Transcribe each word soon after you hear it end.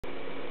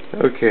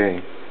Okay,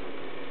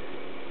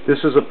 this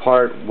is a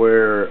part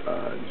where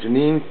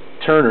Janine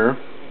Turner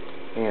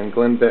and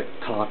Glenn Beck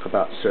talk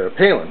about Sarah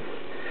Palin.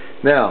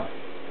 Now,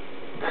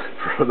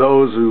 for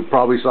those who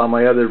probably saw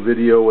my other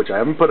video, which I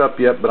haven't put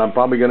up yet, but I'm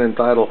probably going to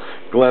entitle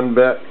Glenn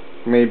Beck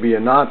Maybe a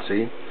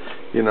Nazi,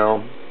 you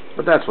know,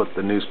 but that's what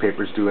the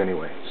newspapers do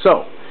anyway.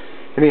 So,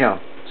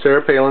 anyhow,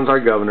 Sarah Palin's our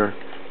governor.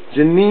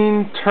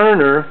 Janine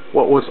Turner,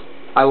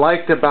 I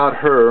liked about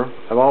her,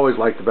 I've always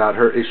liked about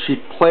her, is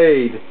she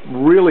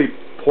really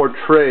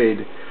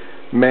portrayed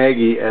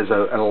Maggie as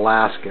an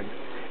Alaskan.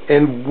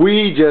 And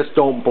we just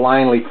don't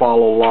blindly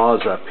follow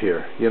laws up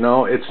here, you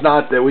know. It's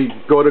not that we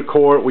go to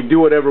court, we do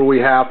whatever we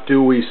have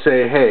to, we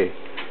say, hey,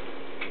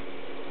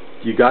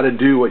 you got to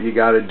do what you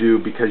got to do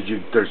because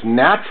there's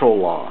natural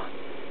law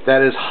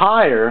that is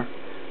higher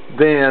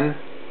than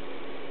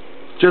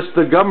just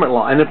the government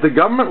law. And if the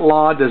government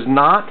law does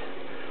not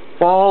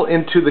fall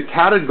into the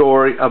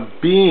category of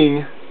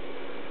being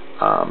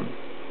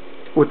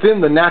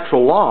within the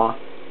natural law,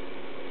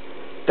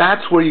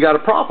 that's where you got a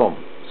problem.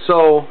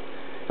 So,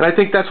 and I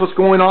think that's what's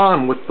going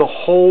on with the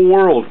whole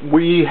world.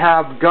 We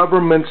have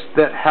governments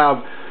that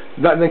have,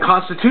 the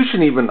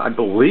Constitution even, I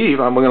believe,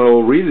 I'm going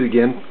to read it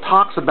again,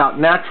 talks about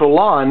natural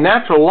law. And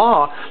natural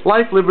law,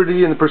 life,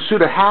 liberty, and the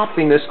pursuit of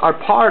happiness are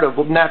part of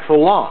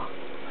natural law.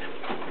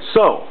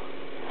 So,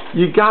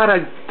 you got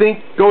to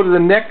go to the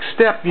next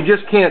step. You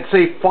just can't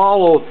say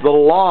follow the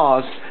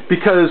laws,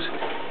 because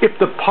if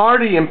the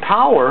party in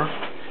power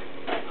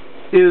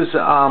is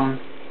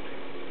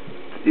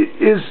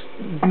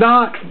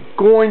not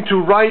going to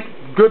write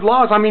good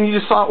laws. I mean, you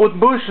just saw it with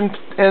Bush,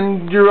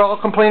 and you're all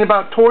complaining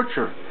about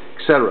torture,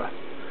 etc.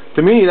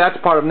 To me, that's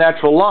part of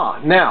natural law.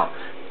 Now,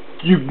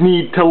 you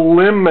need to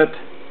limit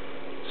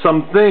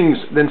some things,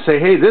 then say,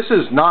 hey, this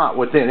is not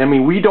within. I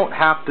mean, we don't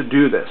have to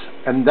do this,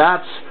 and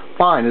that's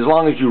fine as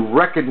long as you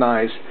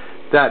recognize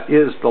that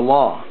is the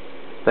law,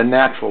 the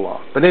natural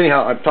law. But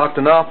anyhow, I've talked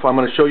enough. I'm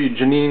going to show you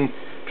Janine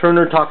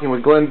Turner talking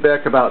with Glenn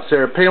Beck about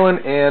Sarah Palin,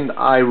 and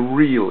I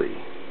really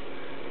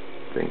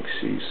think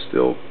she's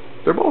still,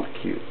 they're both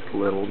cute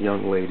little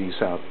young ladies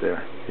out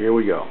there. Here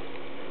we go.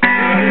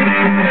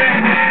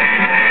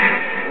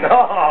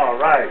 All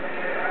right.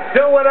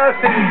 Still with us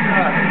is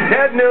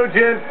Ted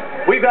Nugent.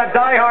 We've got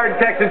diehard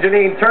Texan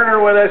Janine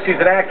Turner with us.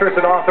 She's an actress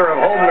and author of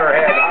Holding Her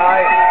Head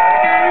High.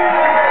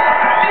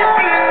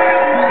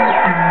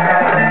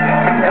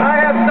 And I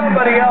have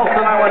somebody else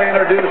that I want to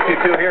introduce you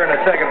to here in a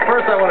second.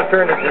 First, I want to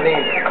turn to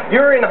Janine.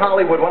 You're in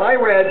Hollywood. When I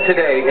read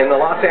today in the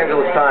Los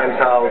Angeles Times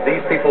how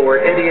these people were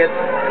idiots,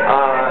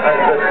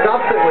 the stuff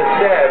that was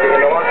said in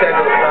the Los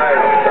Angeles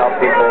Times about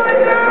people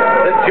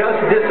that just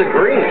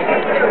disagree.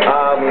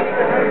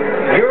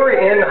 You're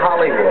in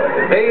Hollywood.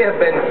 They have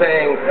been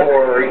saying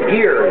for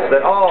years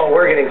that, oh,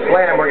 we're getting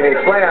slammed, we're getting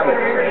slammed.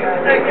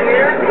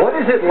 What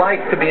is it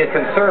like to be a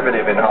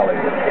conservative in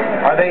Hollywood?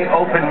 Are they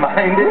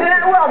open-minded?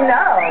 Well,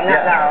 no,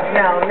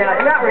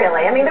 not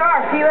really. I mean, there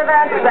are a few of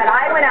us, but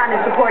I went out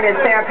and supported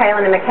Sarah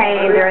Palin and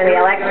McCain during the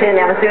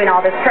election. I was doing all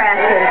this press,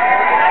 and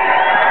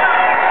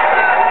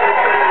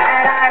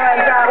I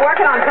was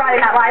working on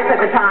Friday Night Lights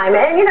at the time.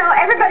 And, you know,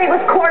 everybody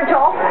was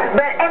cordial,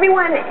 but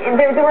everyone,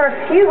 there were a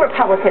few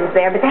Republicans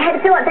there, but they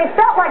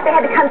felt like they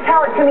had to come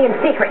tell it to me in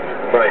secret.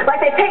 Right. Like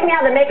they take me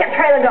out of the makeup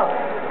trailer and go,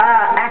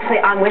 actually,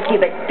 I'm with you,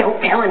 but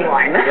don't tell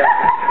anyone. Yeah.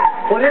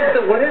 What is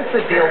the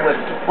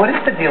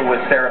deal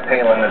with Sarah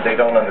Palin that they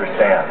don't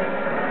understand?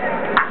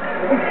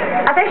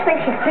 I just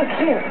think she's too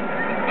cute.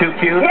 Too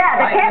cute?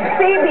 Yeah, they can't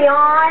see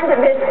beyond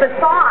this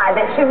facade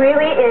that she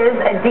really is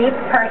a deep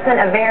person,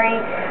 a very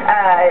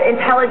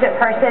intelligent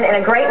person, and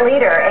a great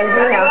leader. And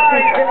they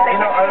can't see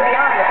beyond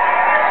it.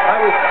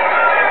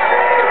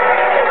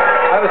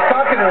 I was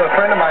talking to a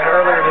friend of mine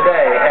earlier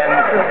today,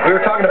 and we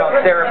were talking about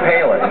Sarah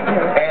Palin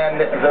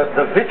and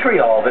the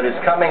vitriol that is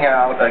coming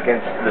out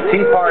against the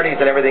Tea Parties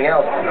and everything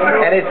else.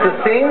 And it's the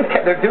same,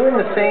 they're doing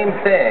the same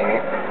thing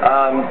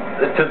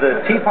to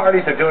the Tea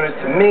Parties, they're doing it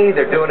to me,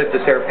 they're doing it to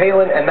Sarah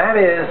Palin, and that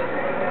is,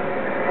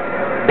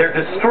 they're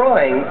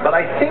destroying, but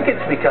I think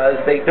it's because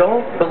they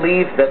don't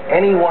believe that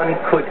anyone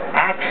could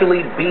actually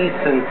be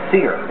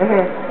sincere.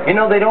 You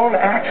know, they don't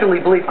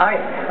actually believe.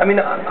 I mean,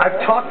 I've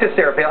talked to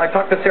Sarah Palin. I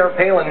talked to Sarah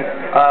Palin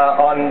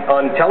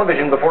on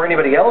television before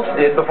anybody else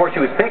did, before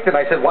she was picked, and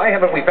I said, why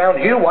haven't we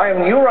found you? Why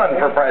haven't you run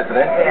for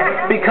president?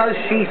 Because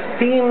she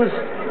seems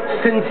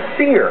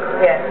sincere.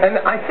 And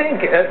I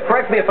think,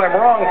 correct me if I'm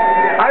wrong,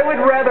 I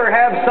would rather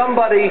have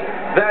somebody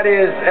that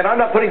is, and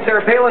I'm not putting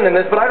Sarah Palin in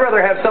this, but I'd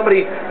rather have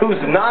somebody who's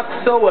not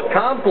so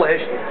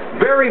accomplished,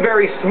 very,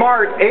 very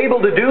smart, able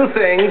to do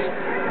things,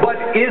 but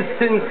is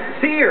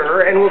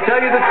sincere and will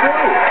tell you the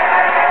truth.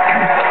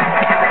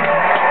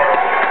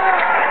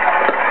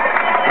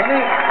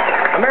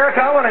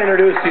 America, I want to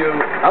introduce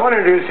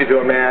you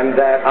to a man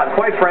that,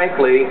 quite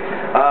frankly,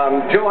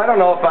 Joe, I don't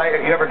know if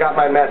you ever got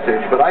my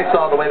message, but I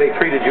saw the way they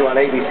treated you on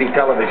ABC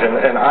television,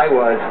 and I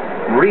was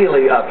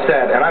really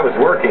upset, and I was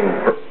working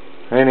for...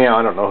 Anyhow,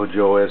 I don't know who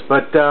Joe is,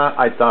 but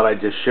I thought I'd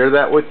just share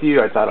that with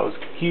you. I thought it was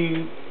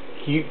cute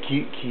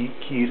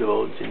of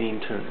old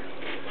Janine Turner.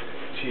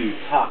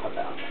 to talk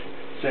about,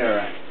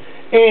 Sarah.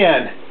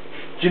 And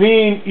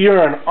Janine,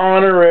 you're an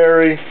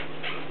honorary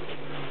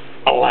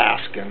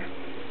Alaskan.